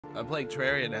I'm playing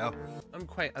Terraria now. I'm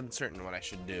quite uncertain what I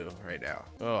should do right now.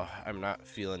 Oh, I'm not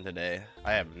feeling today.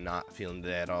 I am not feeling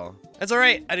today at all. It's all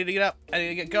right. I need to get up. I need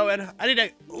to get going. I need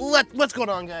to what's going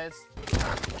on, guys?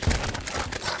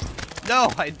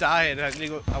 No, I died. I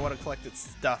want to collect its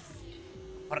stuff.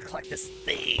 I want to collect its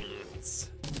things.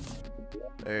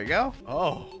 There you go.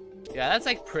 Oh, yeah, that's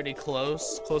like pretty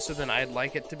closer than I'd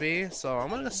like it to be. So I'm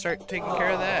gonna start taking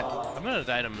care of that. I'm gonna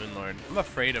die to Moonlord. I'm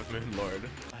afraid of Moonlord.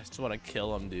 I just want to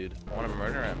kill him, dude. I want to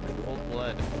murder him in cold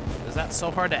blood. Is that so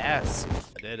hard to ask?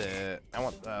 I did it. I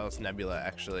want this Nebula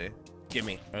actually. Give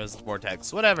me. Or is it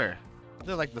Vortex? Whatever.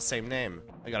 They're like the same name.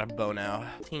 I got a bow now.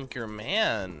 Tinker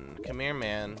Man. Come here,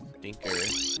 man. Tinker.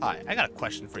 Hi, I got a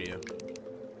question for you.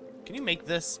 Can you make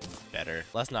this better?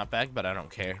 Less knockback, but I don't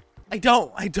care. I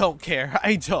don't care.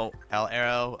 I don't. Hell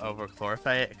Arrow over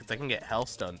Chlorophyte, because I can get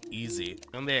Hellstone easy.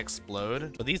 When they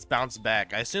explode, but these bounce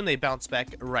back. I assume they bounce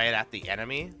back right at the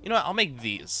enemy. You know what? I'll make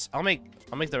these. I'll make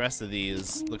the rest of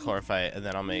these, the Chlorophyte, and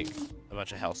then I'll make a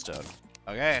bunch of Hellstone.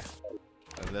 Okay.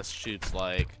 And this shoots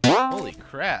like, holy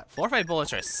crap. Chlorophyte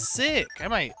bullets are sick. I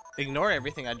might ignore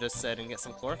everything I just said and get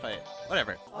some Chlorophyte.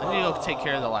 Whatever. I need to go take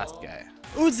care of the last guy.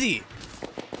 Uzi!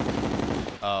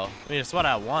 Oh, I mean, it's what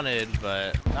I wanted,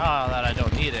 but now that I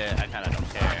don't need it, I kind of don't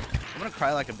care. I'm gonna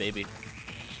cry like a baby.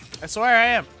 I swear I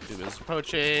am. Dude, it's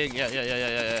approaching.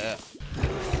 Yeah.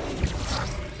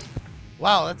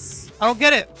 Wow, that's... I don't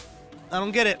get it. I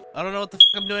don't get it. I don't know what the f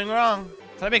I'm doing wrong.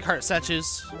 Can I make heart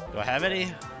statues? Do I have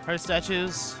any heart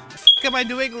statues? What the f am I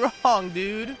doing wrong,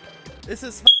 dude? This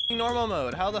is f***ing normal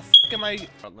mode. How the f am I?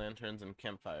 Lanterns and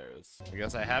campfires. I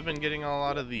guess I have been getting a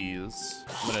lot of these.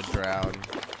 I'm gonna drown.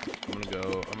 I'm gonna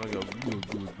go.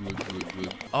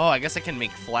 Oh, I guess I can make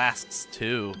flasks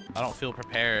too. I don't feel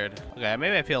prepared. Okay,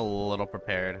 maybe I feel a little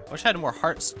prepared. I wish I had more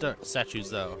heart statues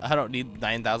though. I don't need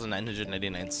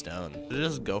 9,999 stone. Should I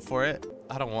just go for it?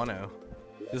 I don't want to.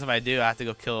 Because if I do, I have to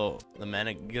go kill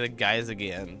the guys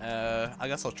again. I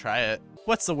guess I'll try it.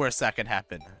 What's the worst that could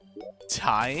happen?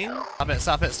 Tying?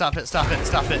 Stop it.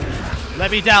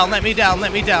 Let me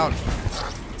down.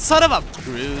 Son of a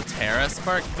screw Terra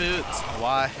Spark boots.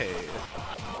 Why?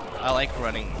 I like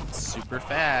running super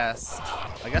fast.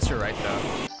 I guess you're right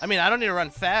though. I mean, I don't need to run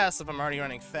fast if I'm already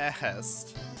running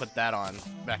fast. Put that on,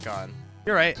 back on.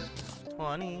 You're right.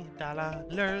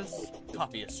 $20.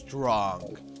 Coffee is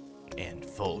strong and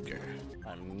vulgar.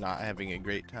 I'm not having a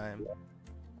great time.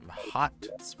 I'm hot,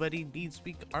 sweaty, knees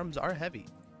weak, arms are heavy.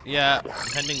 Yeah,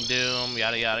 pending doom,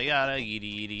 yada yada,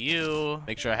 you.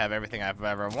 Make sure I have everything I've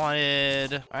ever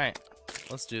wanted. All right,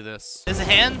 let's do this. His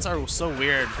hands are so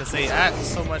weird because they act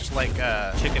so much like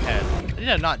chicken head. I need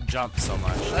to not jump so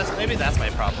much. Maybe that's my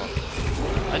problem.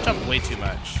 I jump way too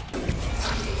much.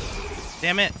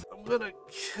 Damn it. I'm gonna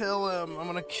kill him. I'm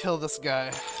gonna kill this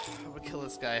guy. I'm gonna kill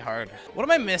this guy hard. What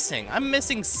am I missing? I'm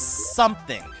missing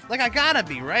something. Like, I gotta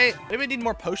be, right? Maybe I need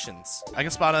more potions. I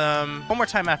can spot him one more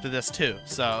time after this, too.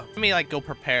 So, let me, like, go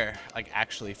prepare. Like,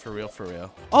 actually, for real.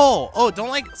 Oh, don't,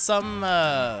 like, some,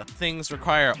 things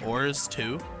require ores,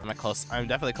 too? Am I close? I'm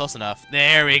definitely close enough.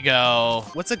 There we go.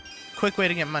 What's a quick way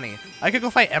to get money? I could go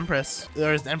fight Empress.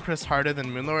 Or is Empress harder than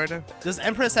Moonlord? Does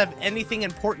Empress have anything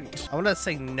important? I want to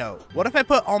say no. What if I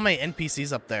put all my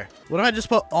NPCs up there? What if I just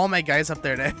put all my guys up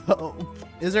there now?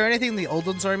 Is there anything in the Old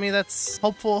Ones army that's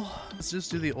helpful? Let's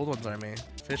just do the Old Ones army.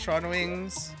 Fish on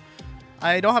wings.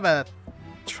 I don't have a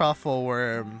truffle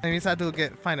worm. I mean, I have to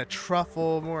find a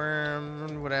truffle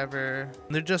worm, whatever.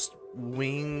 They're just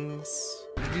wings.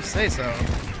 If you say so.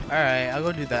 Alright, I'll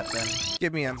go do that then.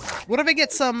 Give me them. What if I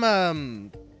get some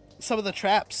of the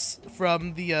traps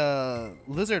from the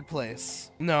lizard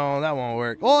place? No, that won't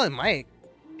work. Well, it might.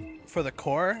 For the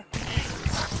core.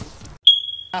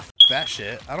 Ah, f that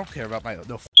shit. I don't care about my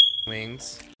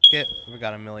wings. We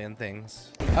got a million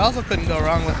things. I also couldn't go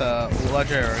wrong with a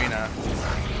legendary arena.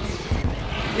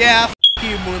 Yeah, f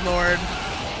you, Moonlord.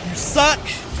 You suck.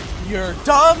 You're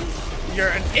dumb. You're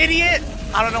an idiot.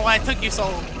 I don't know why it took you so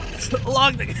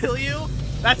long to kill you.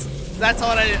 That's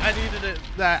all I needed to.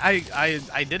 I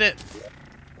did it.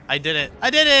 I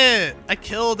did it. I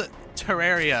killed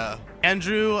Terraria.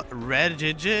 Andrew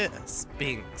Redigit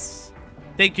Spinks.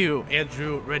 Thank you,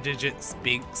 Andrew Redigit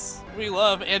Spinks. We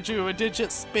love Andrew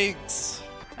Redigit Spinks.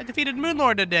 I defeated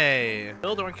Moonlord today.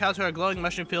 Build or encounter a glowing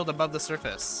mushroom field above the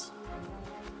surface.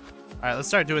 Alright, let's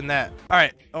start doing that.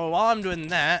 Alright, while I'm doing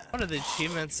that, one of the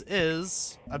achievements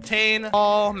is obtain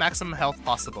all maximum health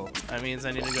possible. That means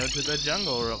I need to go to the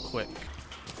jungle real quick.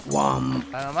 Line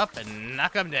them up and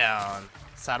knock them down.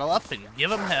 Saddle up and give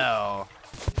them hell.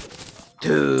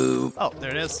 Oh,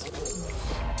 there it is.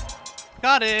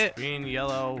 Got it. Green,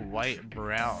 yellow, white,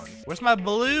 brown. Where's my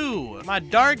blue? My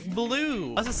dark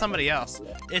blue. This is somebody else.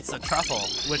 It's a truffle,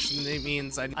 which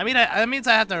means that means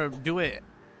I have to do it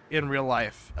in real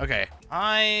life. Okay.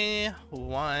 I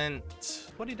want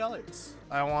 $20.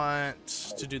 I want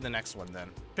to do the next one then.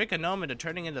 Trick a gnome into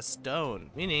turning into stone,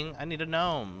 meaning I need a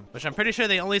gnome, which I'm pretty sure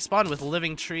they only spawn with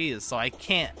living trees, so I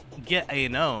can't get a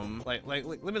gnome. Like let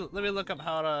me look up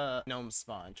how to gnome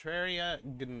spawn. Terraria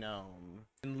gnome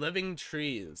and living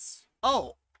trees.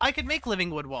 Oh, I could make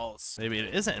living wood walls. Maybe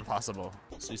it isn't impossible.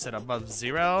 So you said above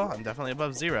 0? I'm definitely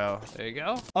above 0. There you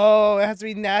go. Oh, it has to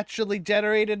be naturally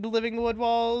generated living wood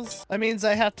walls. That means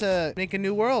I have to make a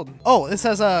new world. Oh, this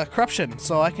has a corruption,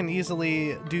 so I can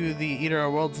easily do the Eater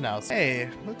of Worlds now. Hey,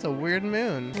 that's a weird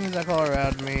moon. Things like all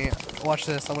around me. Watch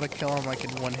this. I want to kill him like in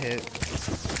one hit.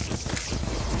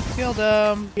 Killed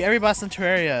him. Every boss in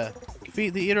Terraria.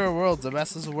 Defeat the Eater of Worlds, a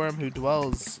restless worm who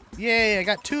dwells. Yay, I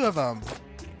got 2 of them.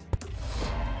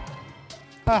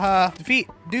 Haha. Defeat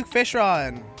Duke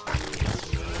Fishron.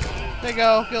 There you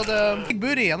go. Killed him. Big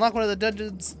booty. Unlock one of the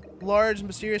dungeon's large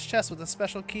mysterious chests with a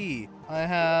special key. I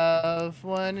have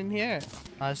one in here.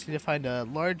 I just need to find a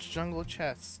large jungle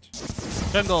chest.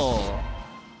 Jungle.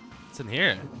 What's in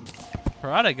here?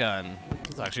 Parada gun.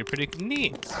 It's actually pretty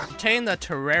neat. Obtain the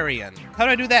Terrarian. How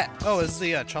do I do that? Oh, is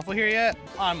the truffle here yet?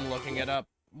 I'm looking it up.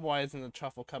 Why isn't the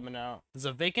truffle coming out? There's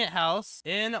a vacant house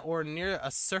in or near a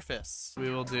surface. We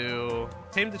will do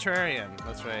tame the Terrarian.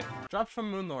 That's right. Dropped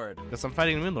from Moonlord. Guess I'm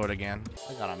fighting Moonlord again.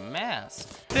 I got a mask.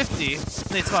 50.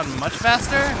 They spawn much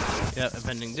faster. Yep,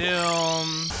 Impending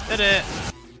Doom. Did it.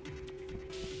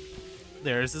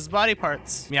 There's his body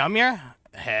parts. Meow meow.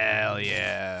 Hell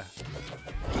yeah.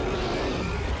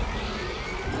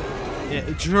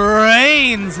 It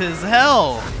drains his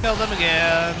health. Killed him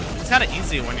again. It's kind of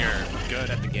easy when you're good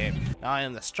at the game. Now I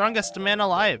am the strongest man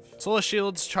alive. Solar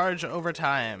shields charge over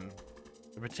time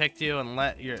to protect you and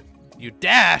let you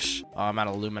dash. Oh, I'm out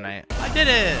of Luminite. I did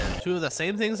it. 2 of the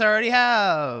same things I already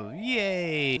have.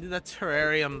 Yay. I need the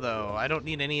terrarium though. I don't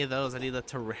need any of those. I need the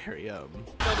terrarium.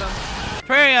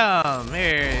 Terrarium.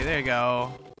 Here, there you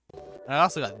go. I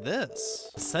also got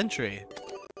this sentry.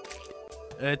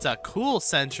 It's a cool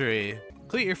sentry.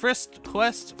 Complete your first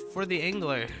quest for the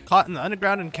angler. Caught in the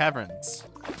underground and caverns.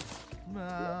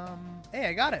 Hey,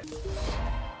 I got it.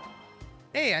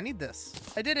 Hey, I need this.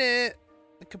 I did it.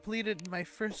 I completed my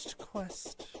first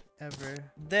quest ever.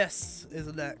 This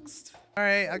is next. All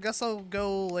right, I guess I'll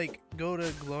go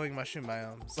to glowing mushroom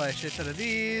biomes. Buy a shit ton of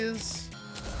these.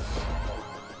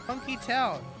 Funky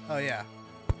town. Oh yeah.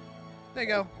 There you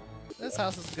go. This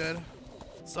house is good.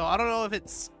 So I don't know if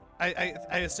it's.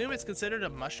 I assume it's considered a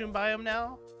mushroom biome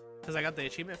now, because I got the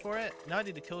achievement for it. Now I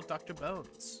need to kill Dr.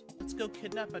 Bones. Let's go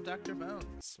kidnap a Dr.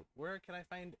 Bones. Where can I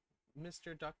find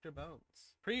Mr. Dr.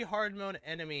 Bones? Pre-hard mode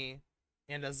enemy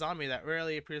and a zombie that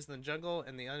rarely appears in the jungle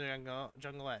and the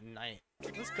jungle at night.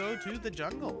 Let's go to the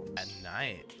jungle at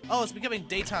night. Oh, it's becoming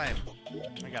daytime.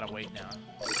 I gotta wait now.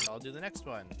 I'll do the next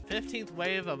one. 15th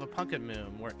wave of a pumpkin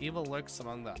moon, where evil lurks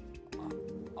among the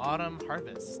autumn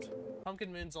harvest.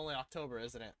 Pumpkin moon's only October,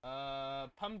 isn't it?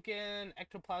 Pumpkin,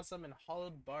 ectoplasm, and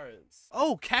hollowed bars.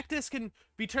 Oh, cactus can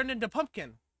be turned into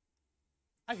pumpkin.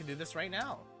 I can do this right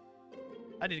now.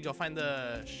 I need to go find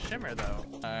the shimmer though.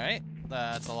 All right,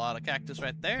 that's a lot of cactus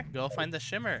right there. Go find the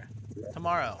shimmer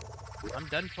tomorrow. I'm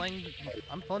done playing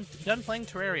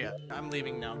Terraria. I'm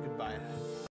leaving now. Goodbye.